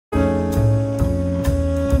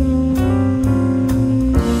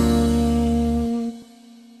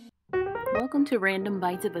to Random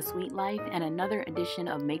Bites of a Sweet Life and another edition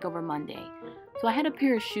of Makeover Monday. So I had a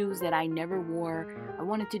pair of shoes that I never wore. I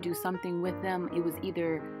wanted to do something with them. It was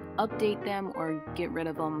either update them or get rid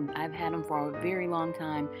of them. I've had them for a very long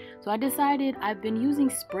time. So I decided I've been using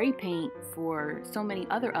spray paint for so many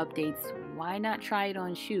other updates. Why not try it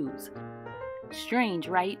on shoes? Strange,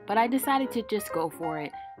 right? But I decided to just go for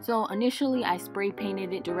it. So initially I spray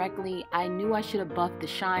painted it directly. I knew I should have buffed the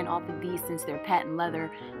shine off of these since they're patent leather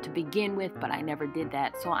to begin with, but I never did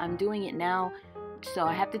that. So I'm doing it now. So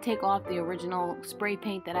I have to take off the original spray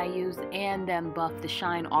paint that I used and then buff the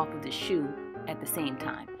shine off of the shoe at the same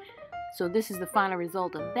time. So this is the final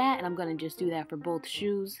result of that, and I'm going to just do that for both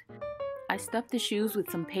shoes. I stuffed the shoes with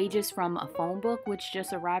some pages from a phone book which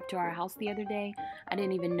just arrived to our house the other day. I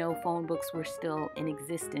didn't even know phone books were still in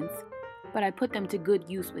existence, but I put them to good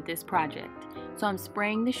use with this project. So I'm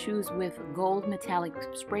spraying the shoes with gold metallic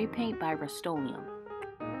spray paint by Rustoleum.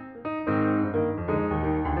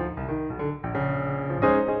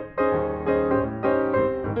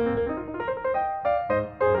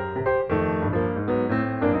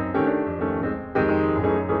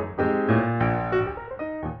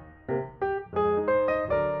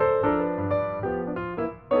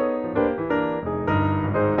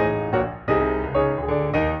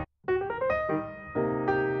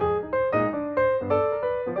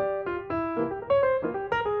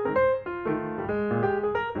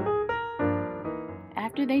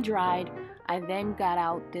 After they dried, I then got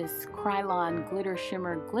out this Krylon Glitter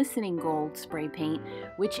Shimmer Glistening Gold spray paint,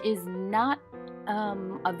 which is not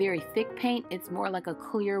a very thick paint. It's more like a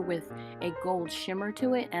clear with a gold shimmer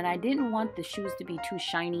to it, and I didn't want the shoes to be too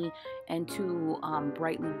shiny and too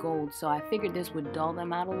brightly gold, so I figured this would dull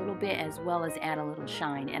them out a little bit as well as add a little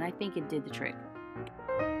shine, and I think it did the trick.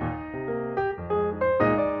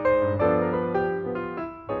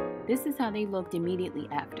 This is how they looked immediately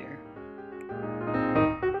after.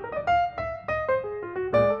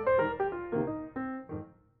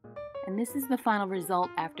 And this is the final result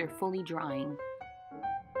after fully drying.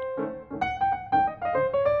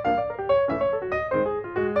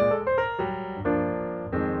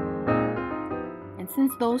 And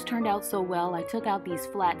since those turned out so well, I took out these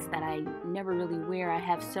flats that I never really wear. I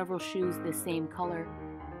have several shoes the same color,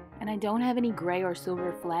 and I don't have any gray or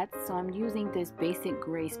silver flats, so I'm using this basic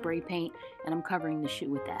gray spray paint and I'm covering the shoe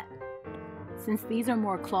with that. Since these are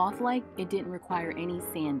more cloth-like, it didn't require any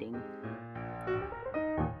sanding.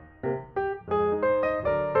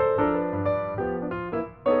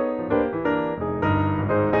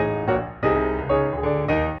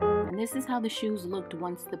 This is how the shoes looked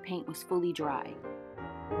once the paint was fully dry.